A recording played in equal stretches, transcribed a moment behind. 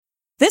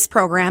This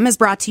program is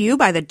brought to you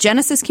by the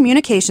Genesis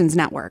Communications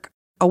Network,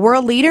 a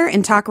world leader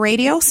in talk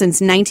radio since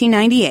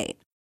 1998.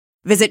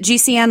 Visit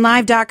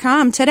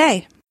GCNlive.com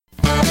today.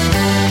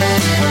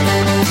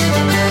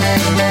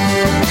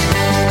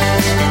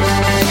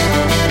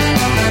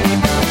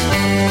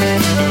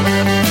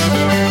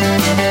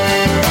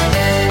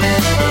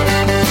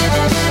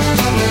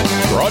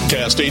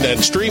 Broadcasting and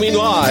streaming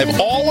live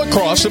all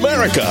across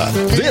America.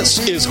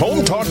 This is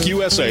Home Talk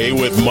USA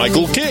with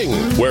Michael King,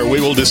 where we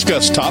will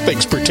discuss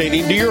topics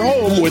pertaining to your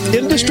home with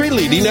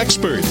industry-leading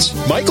experts.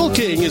 Michael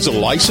King is a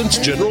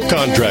licensed general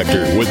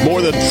contractor with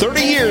more than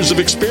 30 years of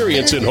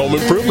experience in home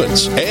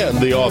improvements and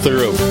the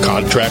author of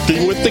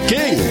Contracting with the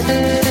King.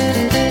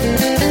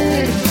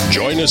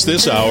 Join us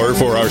this hour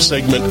for our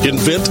segment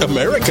Invent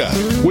America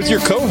with your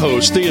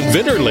co-host, the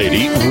inventor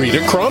lady,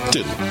 Rita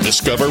Crompton.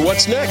 Discover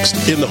what's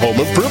next in the home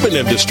improvement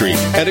industry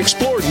and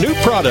explore new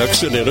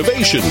products and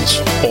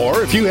innovations.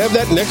 Or if you have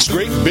that next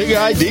great big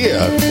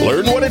idea,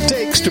 learn what it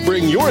takes to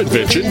bring your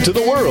invention to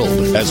the world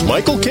as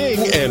Michael King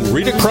and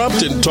Rita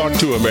Crompton talk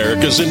to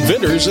America's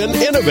inventors and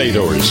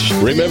innovators.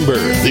 Remember,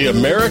 the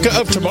America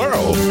of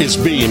tomorrow is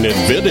being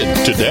invented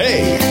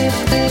today.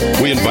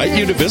 We invite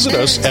you to visit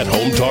us at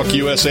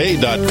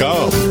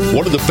HomeTalkUSA.com.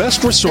 One of the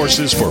best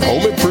resources for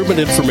home improvement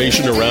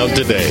information around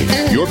today.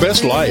 Your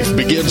best life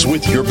begins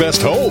with your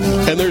best home,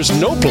 and there's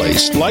no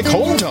place like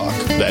Home Talk.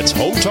 That's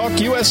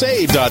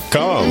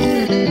HomeTalkUSA.com.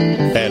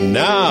 And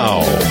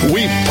now,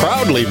 we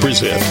proudly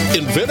present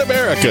Invent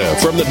America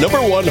from the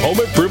 #1 home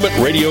improvement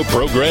radio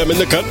program in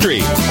the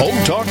country,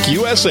 Home Talk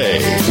USA,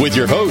 with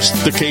your host,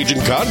 the Cajun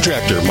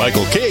contractor,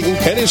 Michael King,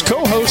 and his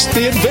co-host,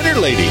 the inventor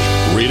lady,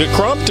 Rita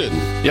Crompton.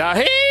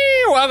 Yahoo!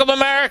 Welcome,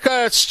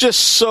 America. It's just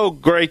so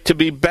great to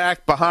be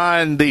back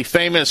behind the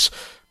famous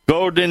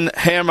Golden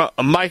Hammer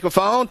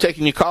microphone,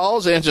 taking your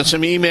calls, answering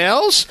some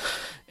emails,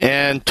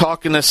 and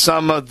talking to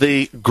some of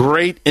the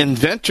great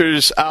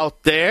inventors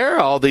out there,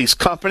 all these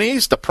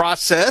companies, the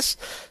process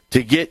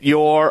to get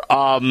your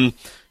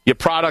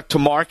product to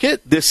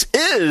market. This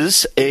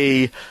is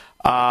a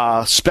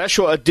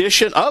special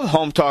edition of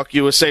Home Talk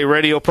USA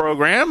radio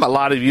program. A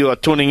lot of you are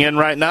tuning in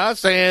right now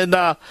saying,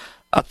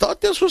 I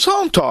thought this was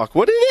Home Talk.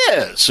 What it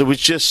is. It was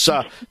just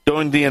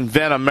doing the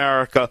Invent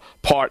America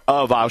part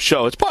of our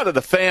show. It's part of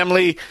the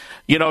family,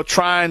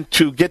 trying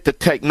to get the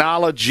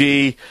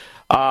technology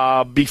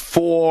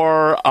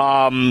before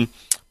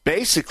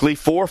basically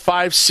 4,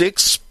 5,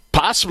 6,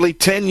 possibly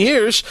 10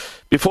 years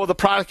before the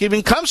product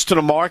even comes to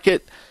the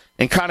market,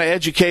 and kind of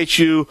educate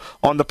you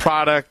on the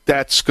product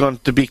that's going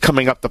to be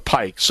coming up the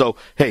pike. So,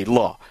 hey,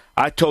 look.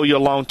 I told you a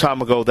long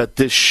time ago that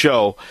this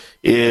show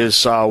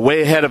is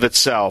way ahead of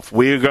itself.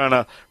 We're going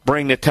to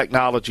bring the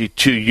technology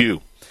to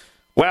you.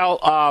 Well,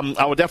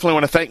 I would definitely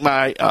want to thank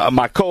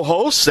my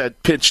co-host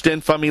that pitched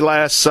in for me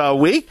last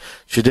week.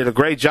 She did a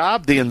great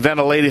job, the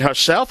inventor lady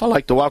herself. I'd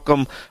like to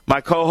welcome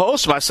my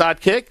co-host, my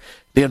sidekick,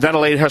 the inventor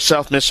lady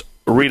herself, Miss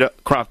Rita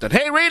Crompton.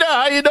 Hey, Rita,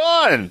 how you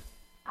doing?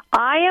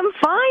 I am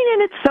fine,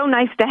 and it's so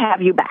nice to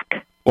have you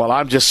back. Well,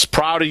 I'm just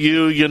proud of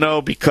you,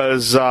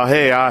 because,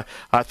 hey, I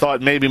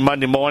thought maybe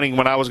Monday morning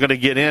when I was going to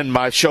get in,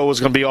 my show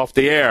was going to be off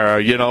the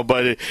air,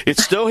 but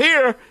it's still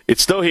here.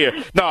 It's still here.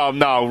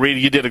 No, Rita,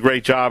 you did a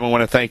great job. I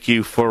want to thank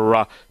you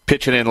for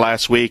pitching in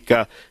last week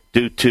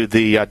due to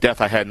the death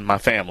I had in my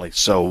family.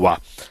 So,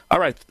 all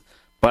right.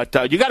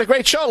 But you got a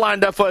great show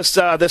lined up for us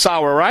this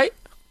hour, right?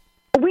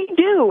 We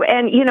do.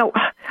 And,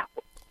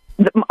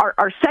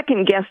 our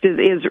second guest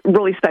is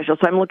really special,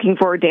 so I'm looking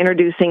forward to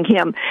introducing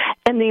him.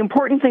 And the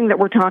important thing that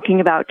we're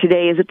talking about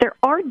today is that there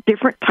are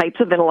different types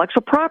of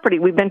intellectual property.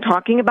 We've been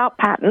talking about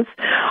patents,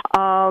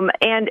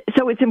 and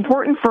so it's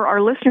important for our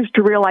listeners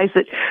to realize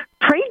that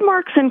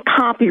trademarks and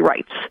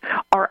copyrights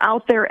are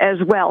out there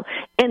as well.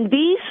 And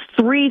these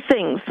three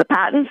things, the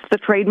patents, the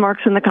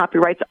trademarks, and the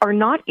copyrights, are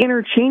not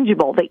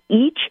interchangeable. They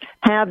each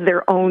have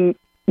their own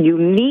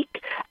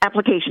unique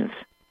applications.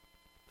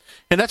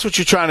 And that's what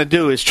you're trying to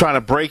do, is trying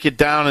to break it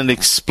down and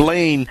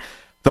explain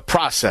the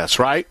process,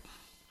 right?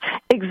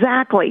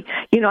 Exactly.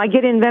 I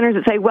get inventors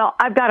that say, well,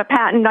 I've got a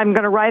patent, I'm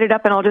going to write it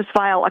up, and I'll just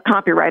file a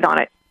copyright on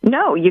it.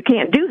 No, you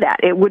can't do that.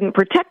 It wouldn't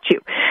protect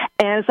you.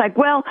 And it's like,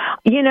 well,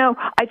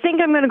 I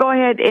think I'm going to go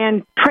ahead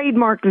and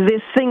trademark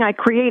this thing I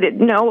created.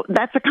 No,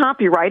 that's a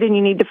copyright, and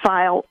you need to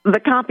file the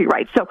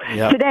copyright. So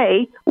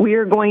Today, we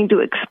are going to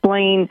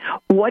explain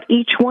what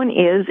each one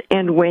is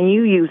and when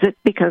you use it,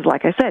 because,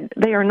 like I said,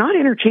 they are not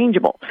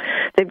interchangeable.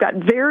 They've got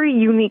very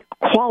unique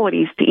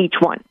qualities to each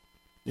one.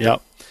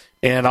 Yep.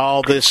 And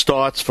all this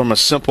starts from a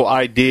simple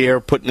idea,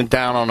 putting it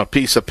down on a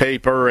piece of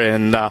paper,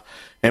 and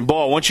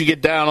boy, once you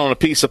get down on a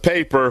piece of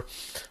paper,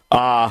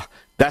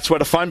 that's where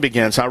the fun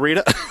begins, huh,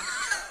 Rita?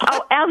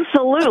 Oh,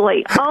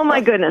 absolutely. Oh, my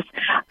goodness.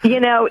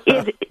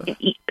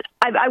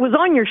 I was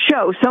on your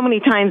show so many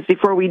times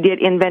before we did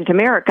Invent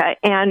America,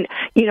 and,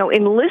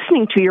 in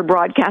listening to your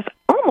broadcast,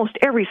 almost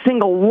every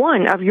single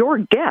one of your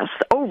guests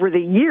over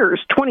the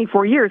years,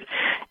 24 years,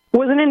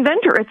 was an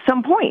inventor at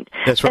some point.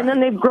 That's right. And then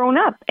they've grown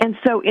up. And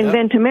so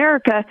Invent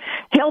America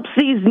helps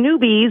these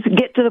newbies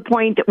get to the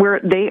point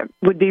where they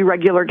would be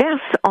regular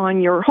guests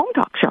on your Home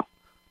Talk show.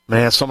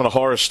 Man, some of the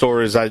horror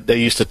stories they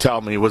used to tell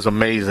me was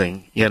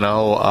amazing,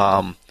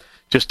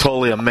 just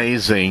totally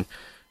amazing.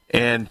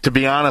 And to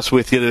be honest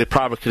with you, they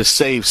probably could have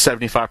saved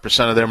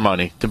 75% of their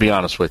money, to be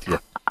honest with you.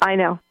 I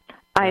know.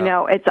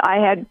 I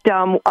had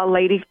a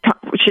lady,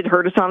 she'd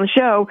heard us on the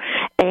show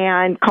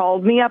and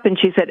called me up and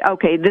she said,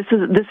 okay, this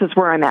is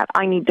where I'm at.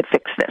 I need to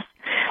fix this.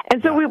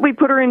 And so we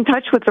put her in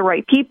touch with the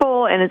right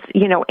people, and it's,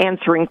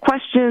 answering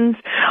questions.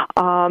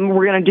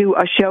 We're going to do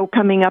a show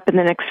coming up in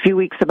the next few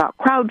weeks about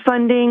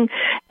crowdfunding,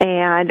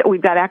 and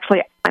we've got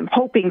I'm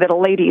hoping that a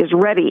lady is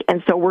ready,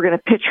 and so we're going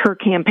to pitch her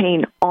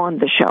campaign on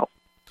the show.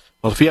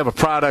 Well, if you have a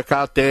product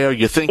out there,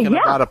 you're thinking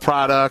about a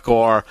product,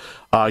 or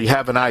you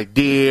have an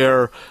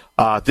idea,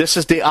 this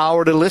is the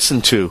hour to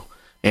listen to.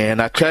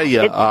 And I tell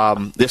you,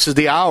 this is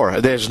the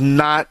hour. There's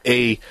not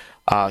a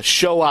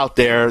show out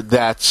there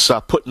that's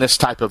putting this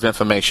type of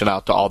information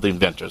out to all the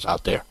inventors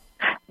out there.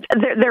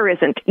 There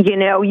isn't.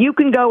 You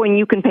can go and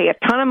you can pay a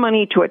ton of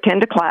money to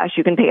attend a class.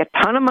 You can pay a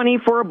ton of money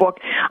for a book.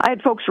 I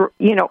had folks,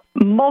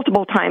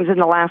 multiple times in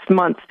the last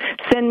month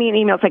send me an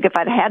email. It's like, if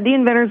I'd had the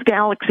Inventor's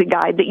Galaxy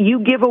Guide that you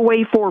give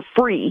away for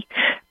free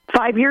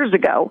 5 years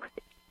ago,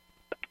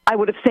 I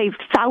would have saved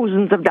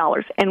thousands of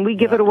dollars, and we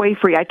give it away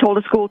free. I told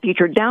a school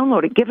teacher,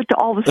 download it, give it to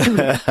all the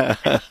students.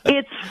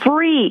 It's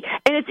free,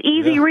 and it's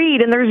easy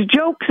read, and there's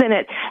jokes in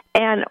it,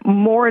 and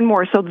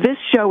more. So this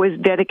show is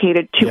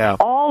dedicated to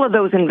all of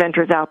those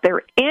inventors out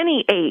there,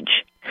 any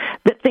age,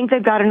 that think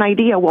they've got an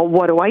idea. Well,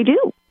 what do I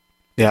do?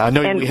 Yeah, I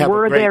know. And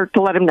we're there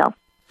to let them know.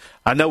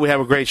 I know we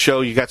have a great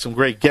show. You got some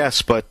great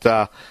guests, but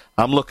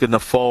I'm looking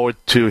forward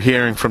to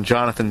hearing from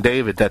Jonathan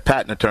David, that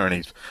patent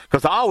attorneys,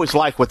 because I always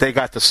like what they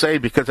got to say,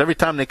 because every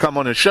time they come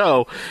on the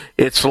show,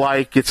 it's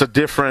like it's a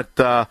different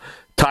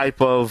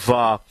type of,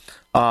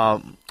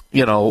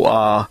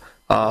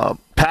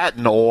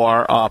 patent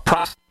or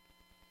process.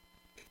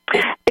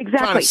 Exactly. What I'm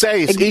trying to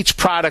say is each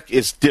product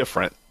is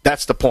different.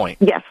 That's the point.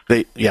 Yes.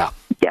 Yeah.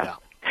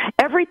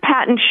 Every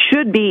patent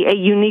should be a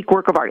unique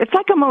work of art. It's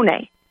like a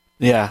Monet.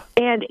 Yeah.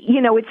 And,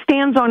 it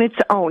stands on its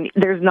own.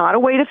 There's not a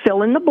way to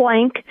fill in the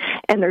blank,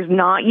 and there's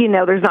not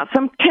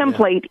some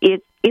template. Yeah.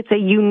 It's a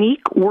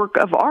unique work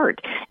of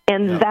art,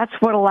 and that's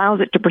what allows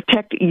it to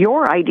protect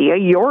your idea,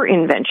 your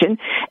invention,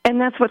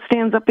 and that's what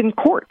stands up in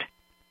court.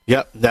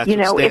 Yep. That's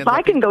if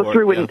I can go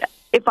through and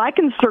if I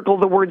can circle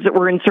the words that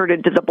were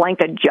inserted to the blank,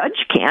 a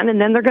judge can, and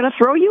then they're going to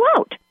throw you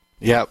out.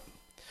 Yep.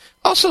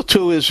 Also,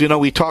 too, is,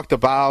 we talked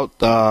about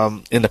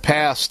in the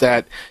past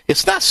that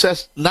it's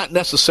not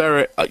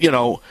necessary,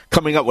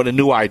 coming up with a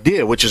new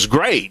idea, which is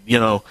great,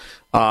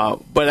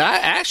 but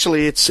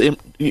actually it's,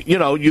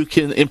 you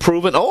can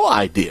improve an old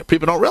idea.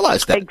 People don't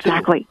realize that.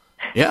 Exactly. Too.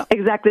 Yeah.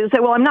 Exactly. They say,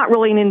 well, I'm not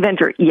really an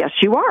inventor. Yes,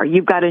 you are.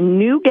 You've got a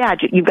new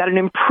gadget. You've got an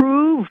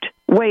improved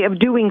way of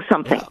doing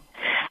something. Yeah.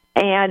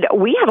 And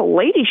we had a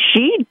lady,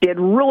 she did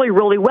really,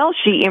 really well.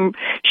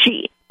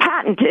 She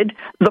patented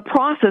the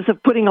process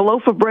of putting a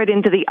loaf of bread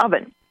into the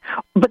oven.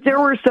 But there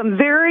were some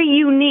very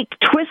unique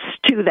twists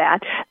to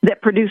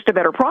that produced a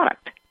better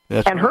product.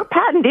 Her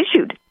patent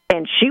issued,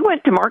 and she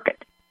went to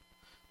market.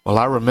 Well,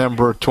 I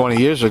remember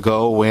 20 years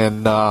ago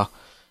when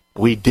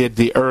we did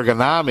the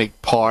ergonomic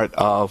part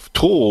of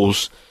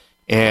tools,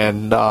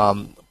 and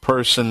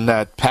person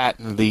that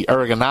patented the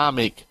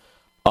ergonomic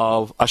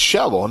of a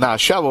shovel. Now, a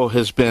shovel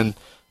has been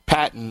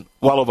patented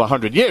well over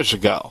 100 years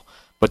ago.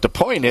 But the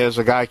point is,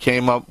 a guy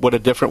came up with a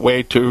different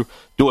way to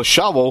do a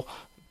shovel,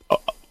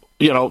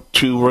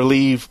 to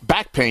relieve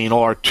back pain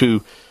or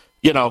to,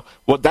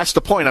 that's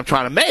the point I'm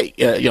trying to make.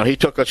 He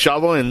took a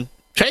shovel and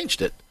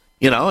changed it,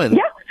 and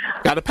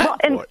got a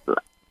patent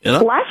for it.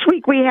 Last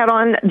week we had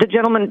on the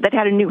gentleman that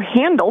had a new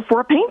handle for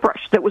a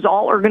paintbrush that was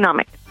all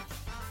ergonomic.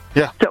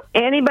 Yeah. So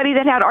anybody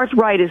that had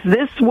arthritis,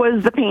 this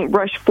was the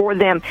paintbrush for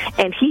them,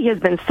 and he has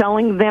been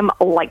selling them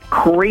like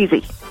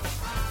crazy.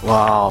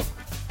 Wow.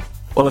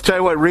 Well, I'll tell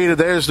you what, Rita,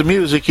 there's the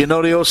music. You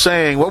know the old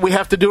saying. What we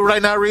have to do right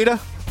now, Rita?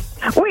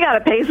 We got to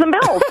pay some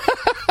bills.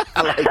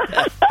 I like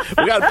that.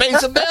 We got to pay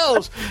some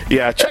bills.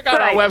 Yeah, check out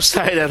our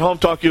website at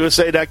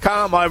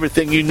hometalkusa.com.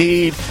 Everything you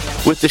need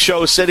with the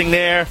show sitting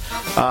there.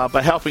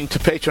 By helping to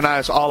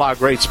patronize all our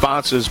great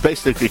sponsors,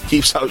 basically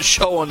keeps our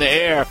show on the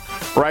air.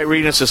 Right,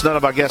 Rita? Since none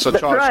of our guests are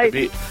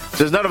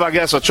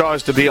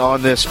charged to be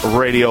on this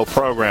radio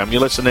program. You're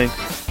listening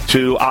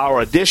to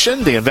our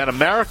edition, the Invent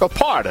America,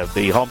 part of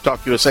the Home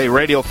Talk USA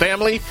radio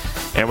family.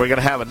 And we're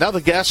going to have another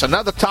guest,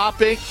 another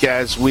topic,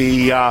 as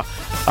we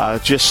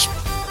just,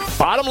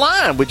 bottom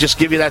line, we just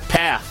give you that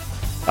path,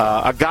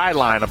 a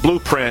guideline, a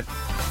blueprint,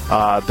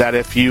 that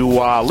if you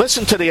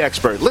listen to the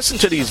expert, listen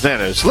to these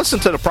vendors, listen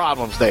to the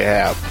problems they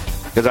have,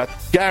 because I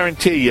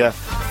guarantee you,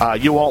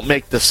 you won't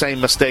make the same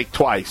mistake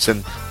twice.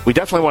 And we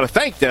definitely want to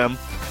thank them,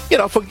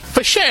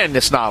 for sharing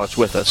this knowledge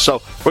with us.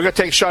 So we're going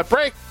to take a short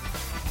break.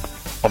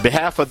 On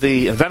behalf of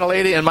the Inventor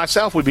Lady and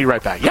myself, we'll be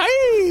right back.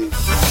 Yay!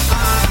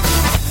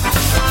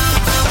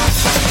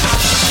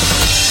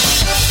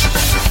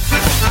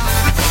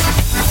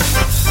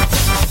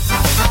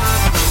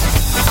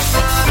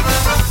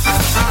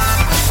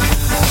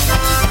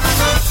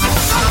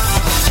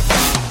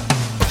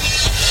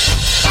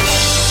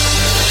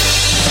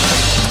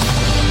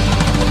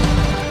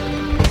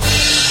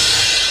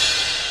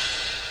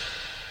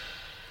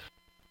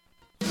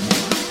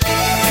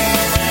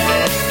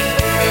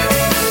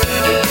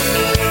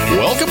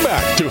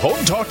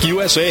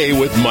 USA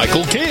with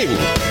Michael King.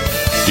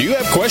 Do you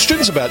have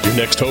questions about your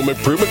next home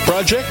improvement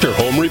project or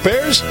home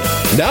repairs?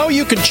 Now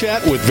you can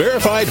chat with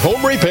verified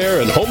home repair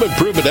and home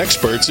improvement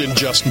experts in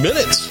just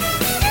minutes.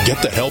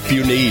 Get the help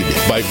you need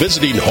by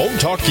visiting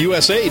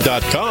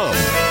HometalkUSA.com.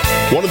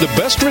 One of the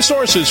best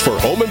resources for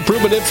home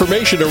improvement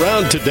information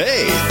around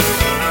today.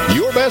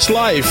 Your best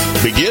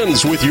life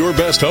begins with your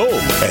best home,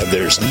 and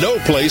there's no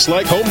place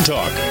like Home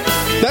Talk.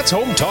 That's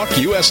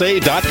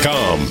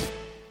HometalkUSA.com.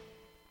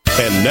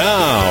 And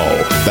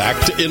now,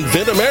 back to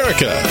Invent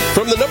America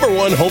from the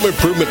 #1 home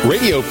improvement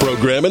radio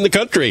program in the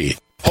country,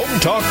 Home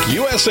Talk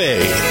USA,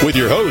 with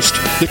your host,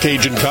 the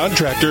Cajun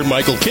contractor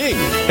Michael King,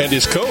 and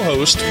his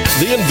co-host,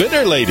 the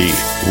Inventor lady,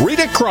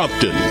 Rita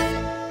Crompton.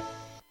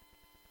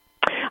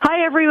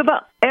 Hi,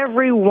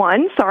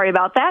 everyone. Sorry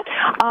about that.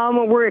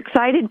 We're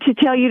excited to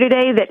tell you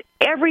today that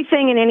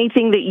everything and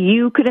anything that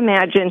you could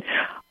imagine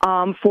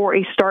for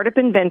a startup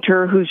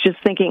inventor who's just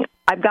thinking,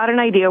 I've got an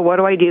idea, what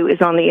do I do,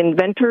 is on the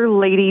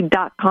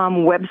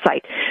InventorLady.com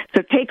website.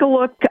 So take a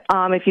look.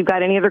 If you've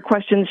got any other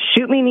questions,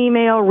 shoot me an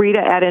email,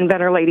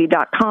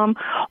 Rita@InventorLady.com.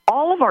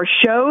 All of our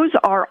shows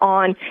are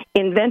on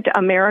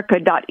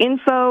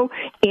InventAmerica.info,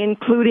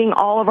 including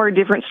all of our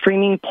different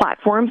streaming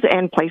platforms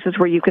and places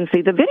where you can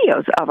see the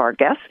videos of our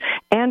guests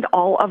and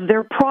all of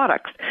their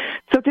products.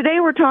 So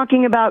today we're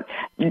talking about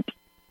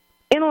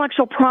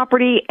intellectual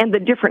property and the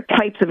different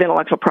types of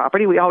intellectual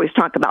property. We always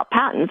talk about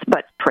patents,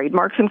 but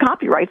trademarks and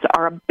copyrights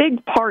are a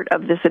big part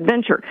of this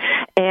adventure,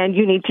 and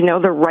you need to know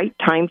the right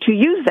time to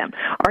use them.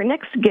 Our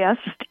next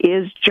guest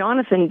is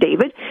Jonathan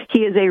David.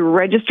 He is a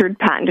registered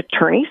patent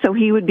attorney, so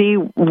he would be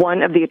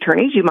one of the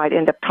attorneys you might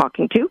end up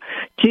talking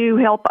to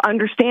help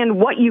understand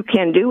what you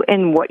can do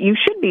and what you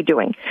should be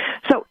doing.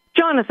 So,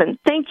 Jonathan,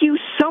 thank you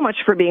so much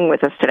for being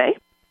with us today.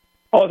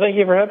 Oh, thank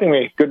you for having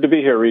me. Good to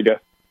be here,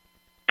 Rita.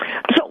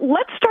 So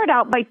let's start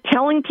out by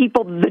telling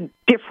people the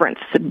difference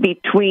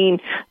between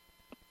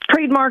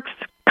trademarks,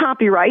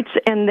 copyrights,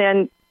 and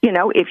then,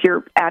 if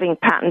you're adding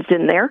patents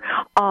in there,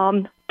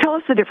 tell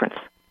us the difference.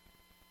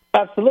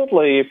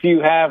 Absolutely. If you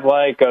have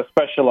like a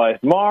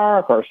specialized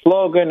mark or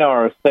slogan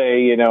or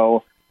say,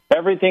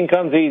 everything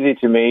comes easy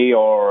to me,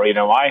 or,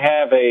 I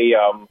have a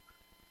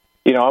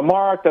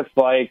mark that's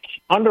like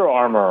Under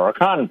Armour or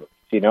Converse,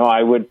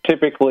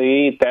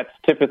 that's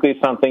typically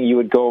something you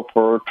would go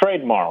for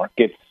trademark.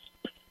 It's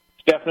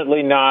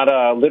definitely not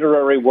a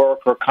literary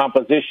work or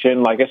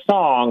composition like a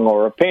song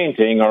or a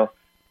painting or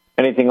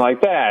anything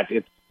like that.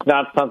 It's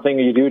not something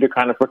you do to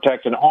kind of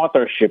protect an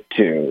authorship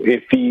to.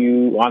 If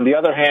you, on the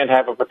other hand,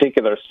 have a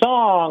particular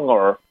song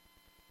or,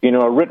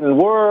 a written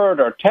word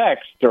or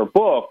text or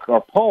book or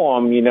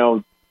poem,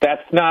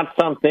 that's not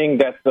something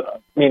that's,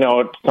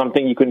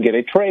 something you can get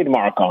a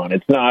trademark on.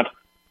 It's not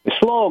a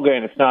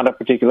slogan. It's not a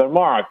particular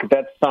mark.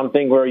 That's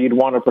something where you'd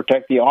want to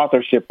protect the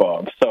authorship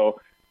of.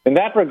 So, in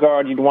that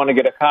regard, you'd want to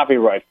get a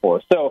copyright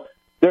for. So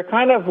they're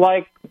kind of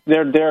like,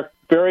 they're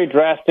very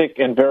drastic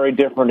and very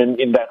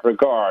different in that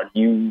regard.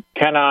 You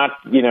cannot,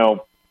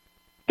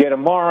 get a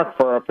mark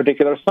for a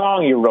particular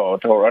song you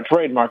wrote, or a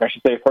trademark, I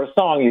should say, for a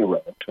song you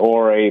wrote,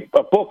 or a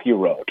book you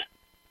wrote.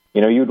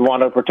 You'd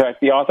want to protect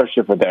the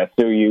authorship of that,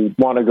 so you'd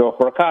want to go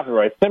for a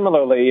copyright.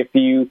 Similarly, if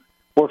you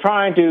were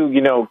trying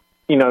to,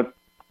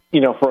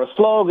 for a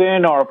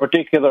slogan or a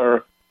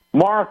particular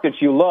mark that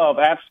you love,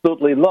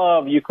 absolutely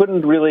love, you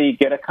couldn't really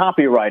get a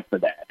copyright for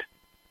that,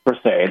 per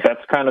se.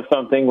 That's kind of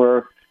something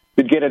where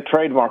you'd get a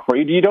trademark for.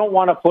 You don't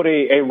want to put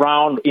a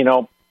round,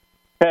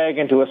 peg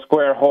into a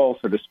square hole,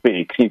 so to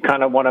speak. You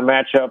kind of want to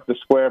match up the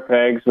square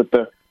pegs with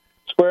the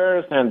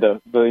squares and the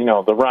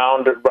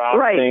round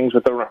right. things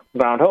with the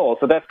round holes.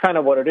 So that's kind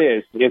of what it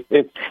is.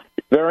 It's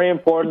very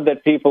important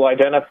that people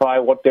identify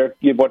what they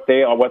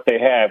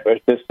have.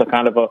 Is this the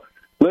kind of a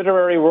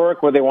literary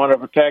work where they want to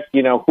protect,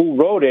 who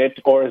wrote it,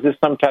 or is this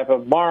some type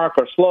of mark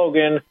or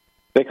slogan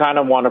they kind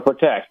of want to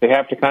protect? They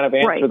have to kind of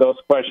answer those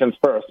questions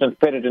first and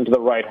fit it into the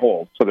right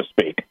hole, so to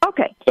speak.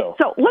 Okay. So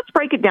let's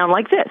break it down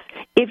like this.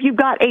 If you've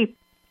got a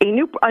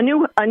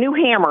new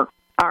hammer,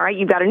 all right,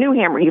 you've got a new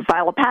hammer. You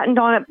file a patent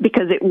on it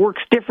because it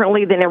works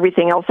differently than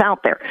everything else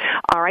out there.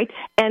 All right,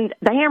 and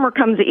the hammer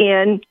comes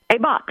in a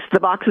box. The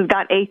box has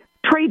got a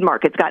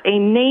trademark. It's got a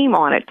name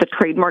on it. The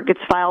trademark gets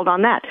filed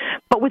on that.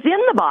 But within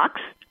the box,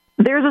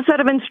 there's a set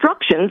of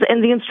instructions,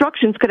 and the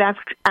instructions could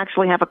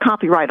actually have a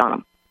copyright on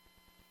them.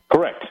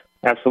 Correct.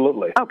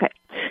 Absolutely. Okay.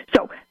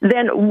 So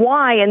then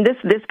why, and this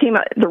came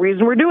up, the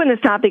reason we're doing this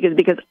topic is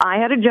because I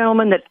had a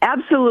gentleman that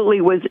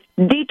absolutely was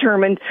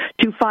determined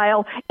to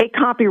file a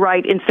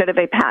copyright instead of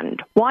a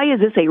patent. Why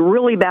is this a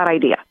really bad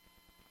idea?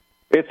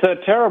 It's a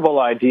terrible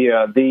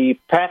idea. The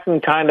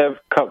patent kind of,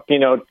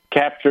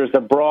 captures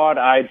a broad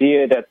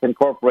idea that's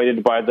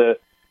incorporated by the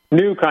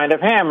new kind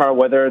of hammer,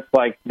 whether it's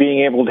like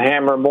being able to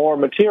hammer more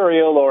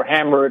material or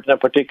hammer it in a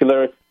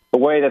particular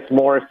way that's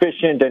more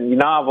efficient and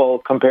novel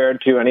compared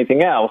to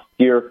anything else.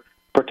 You're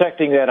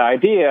protecting that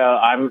idea.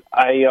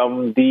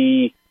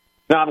 The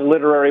not a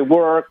literary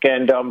work,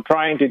 and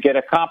trying to get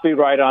a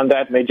copyright on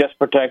that may just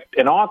protect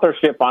an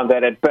authorship on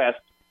that at best.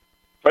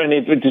 and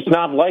it's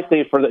not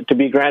likely for it to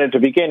be granted to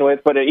begin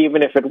with, but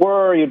even if it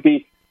were, you'd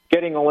be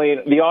getting only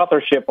the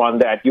authorship on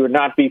that. You would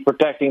not be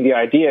protecting the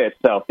idea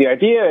itself. The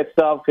idea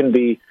itself can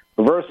be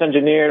reverse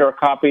engineered or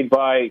copied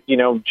by,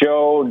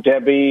 Joe,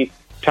 Debbie,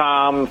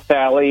 Tom,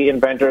 Sally,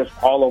 inventors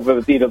all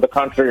over either the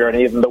country or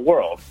even the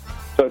world.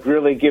 So it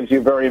really gives you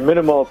very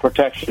minimal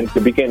protection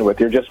to begin with.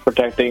 You're just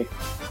protecting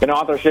an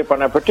authorship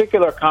on a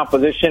particular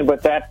composition,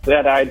 but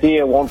that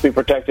idea won't be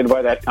protected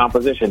by that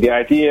composition. The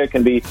idea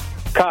can be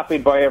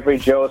copied by every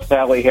Joe,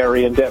 Sally,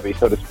 Harry, and Debbie,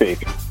 so to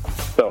speak.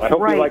 So I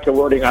hope you like the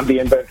wording on the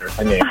inventor.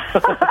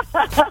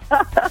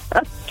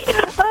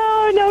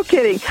 Oh, no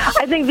kidding.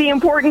 I think the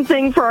important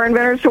thing for our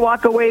inventors to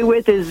walk away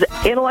with is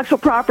intellectual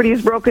property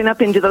is broken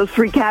up into those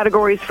three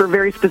categories for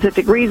very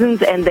specific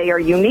reasons, and they are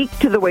unique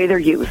to the way they're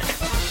used.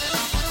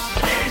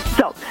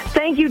 So,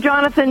 thank you,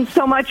 Jonathan,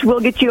 so much. We'll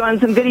get you on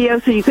some video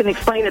so you can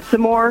explain it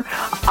some more.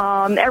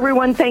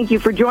 Everyone, thank you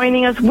for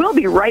joining us. We'll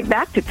be right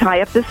back to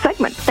tie up this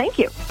segment. Thank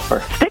you.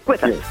 Stick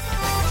with us.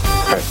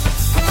 All right.